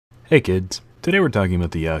Hey kids, today we're talking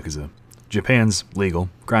about the Yakuza, Japan's legal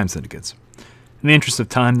crime syndicates. In the interest of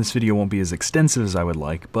time, this video won't be as extensive as I would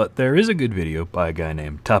like, but there is a good video by a guy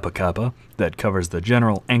named Tapakapa that covers the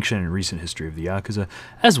general ancient and recent history of the Yakuza,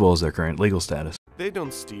 as well as their current legal status. They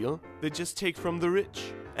don't steal, they just take from the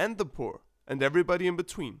rich, and the poor, and everybody in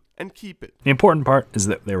between, and keep it. The important part is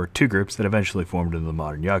that there were two groups that eventually formed into the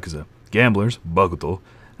modern Yakuza: gamblers, Bakuto,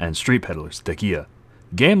 and street peddlers, Tekiya.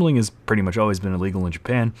 Gambling has pretty much always been illegal in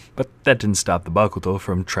Japan, but that didn't stop the Bakuto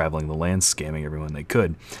from traveling the land scamming everyone they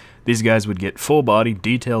could. These guys would get full-body,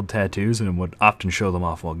 detailed tattoos and would often show them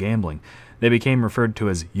off while gambling. They became referred to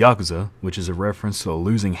as Yakuza, which is a reference to a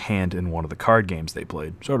losing hand in one of the card games they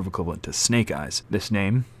played, sort of equivalent to Snake Eyes. This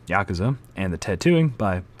name, Yakuza, and the tattooing,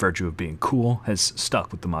 by virtue of being cool, has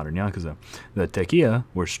stuck with the modern Yakuza. The Tekiya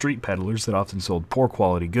were street peddlers that often sold poor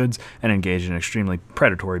quality goods and engaged in extremely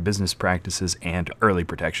predatory business practices and early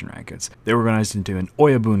protection rackets. They were organized into an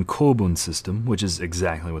Oyabun Kobun system, which is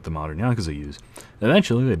exactly what the modern Yakuza use.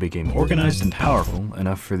 Eventually, they became organized and powerful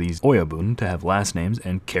enough for these Oyabun to have last names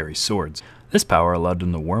and carry swords. This power allowed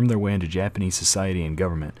them to worm their way into Japanese society and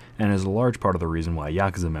government, and is a large part of the reason why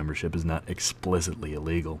Yakuza membership is not explicitly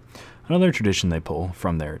illegal. Another tradition they pull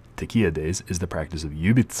from their Tekiya days is the practice of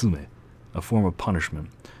yubitsume, a form of punishment,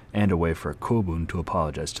 and a way for a Kobun to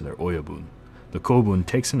apologize to their Oyabun. The Kobun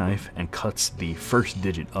takes a knife and cuts the first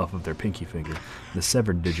digit off of their pinky finger. The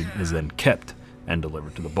severed digit is then kept and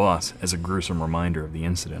delivered to the boss as a gruesome reminder of the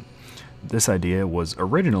incident. This idea was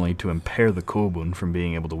originally to impair the Kobun from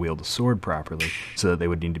being able to wield a sword properly, so that they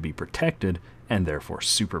would need to be protected and therefore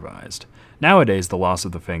supervised. Nowadays, the loss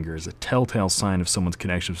of the finger is a telltale sign of someone's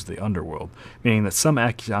connections to the underworld, meaning that some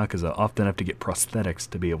Yakuza often have to get prosthetics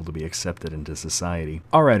to be able to be accepted into society.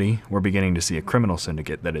 Already, we're beginning to see a criminal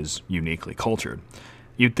syndicate that is uniquely cultured.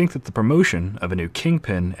 You'd think that the promotion of a new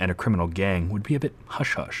kingpin and a criminal gang would be a bit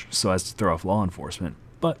hush-hush, so as to throw off law enforcement.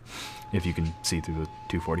 But if you can see through the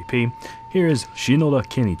 240p, here is Shinoda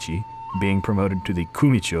Kenichi being promoted to the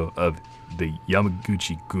Kumicho of the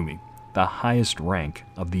Yamaguchi Gumi, the highest rank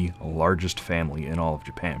of the largest family in all of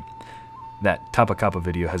Japan. That Tapakapa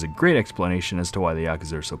video has a great explanation as to why the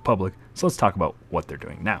Yakuza are so public, so let's talk about what they're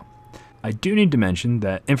doing now. I do need to mention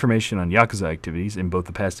that information on Yakuza activities in both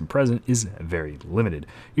the past and present is very limited.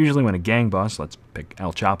 Usually when a gang boss, let's pick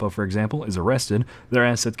El Chapo for example, is arrested, their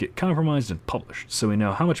assets get compromised and published, so we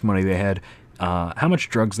know how much money they had, how much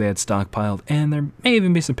drugs they had stockpiled, and there may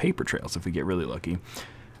even be some paper trails if we get really lucky.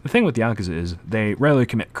 The thing with Yakuza is they rarely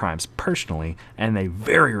commit crimes personally, and they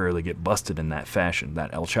very rarely get busted in that fashion,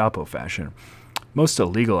 that El Chapo fashion. Most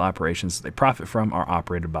illegal operations they profit from are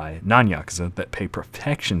operated by non-Yakuza that pay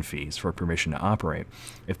protection fees for permission to operate.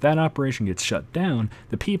 If that operation gets shut down,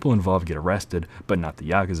 the people involved get arrested, but not the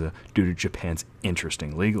Yakuza, due to Japan's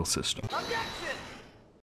interesting legal system.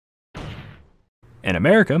 In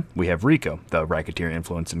America, we have RICO, the Racketeer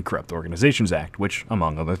Influence and Corrupt Organizations Act, which,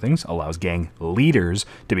 among other things, allows gang leaders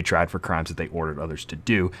to be tried for crimes that they ordered others to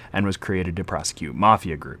do, and was created to prosecute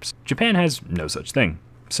mafia groups. Japan has no such thing.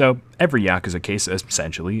 So, every Yakuza case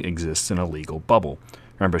essentially exists in a legal bubble.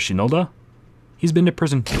 Remember Shinoda? He's been to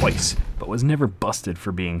prison twice, but was never busted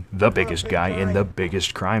for being the biggest guy in the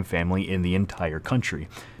biggest crime family in the entire country,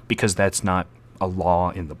 because that's not a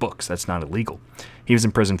law in the books, that's not illegal. He was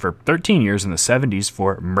in prison for 13 years in the 70s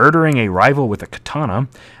for murdering a rival with a katana,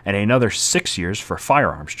 and another 6 years for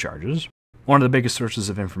firearms charges. One of the biggest sources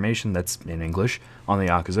of information that's in English on the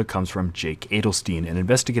Yakuza comes from Jake Adelstein, an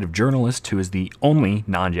investigative journalist who is the only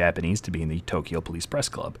non-Japanese to be in the Tokyo Police Press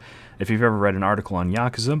Club. If you've ever read an article on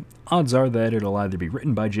Yakuza, odds are that it'll either be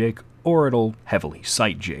written by Jake or it'll heavily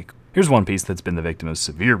cite Jake. Here's one piece that's been the victim of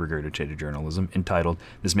severe regurgitated journalism, entitled,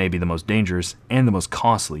 "This may be the most dangerous and the most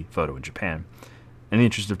costly photo in Japan." In the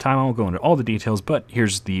interest of time, I won't go into all the details, but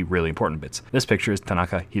here's the really important bits. This picture is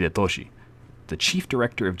Tanaka Hidetoshi, the chief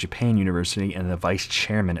director of Japan University and the vice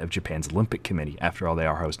chairman of Japan's Olympic Committee. After all, they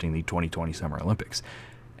are hosting the 2020 Summer Olympics.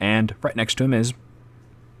 And right next to him is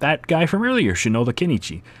that guy from earlier, Shinoda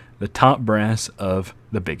Kenichi, the top brass of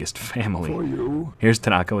the biggest family. Here's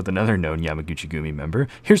Tanaka with another known Yamaguchi Gumi member.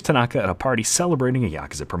 Here's Tanaka at a party celebrating a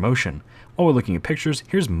Yakuza promotion. While we're looking at pictures,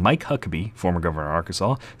 here's Mike Huckabee, former governor of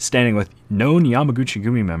Arkansas, standing with known Yamaguchi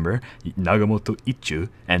Gumi member Nagamoto Ichu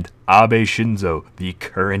and Abe Shinzo, the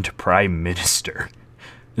current prime minister.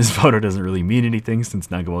 This photo doesn't really mean anything since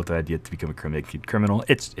Nagamoto had yet to become a convicted criminal.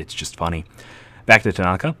 It's just funny. Back to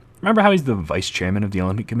Tanaka. Remember how he's the vice chairman of the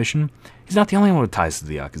Olympic Commission? He's not the only one with ties to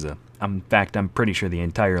the Yakuza. In fact, I'm pretty sure the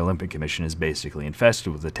entire Olympic Commission is basically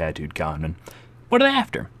infested with the tattooed conmen. What are they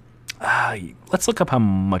after? Let's look up how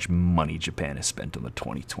much money Japan has spent on the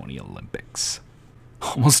 2020 Olympics.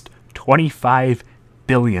 Almost $25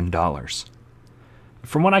 billion.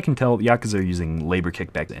 From what I can tell, Yakuza are using labor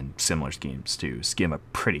kickbacks and similar schemes to skim a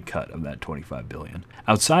pretty cut of that $25 billion.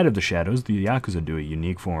 Outside of the shadows, the Yakuza do a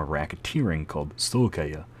unique form of racketeering called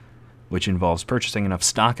Soukaya, which involves purchasing enough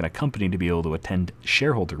stock in a company to be able to attend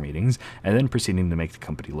shareholder meetings and then proceeding to make the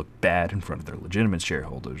company look bad in front of their legitimate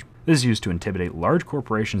shareholders. This is used to intimidate large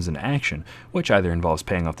corporations into action, which either involves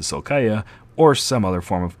paying off the Soukaya or some other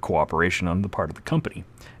form of cooperation on the part of the company.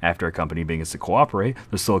 After a company begins to cooperate,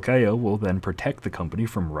 the Soukaya will then protect the company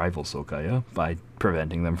from rival Soukaya by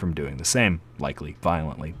preventing them from doing the same, likely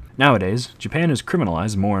violently. Nowadays, Japan has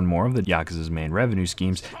criminalized more and more of the Yakuza's main revenue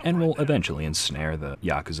schemes and will eventually ensnare the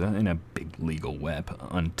Yakuza in a big legal web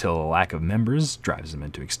until a lack of members drives them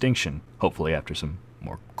into extinction, hopefully after some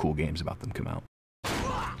more cool games about them come out.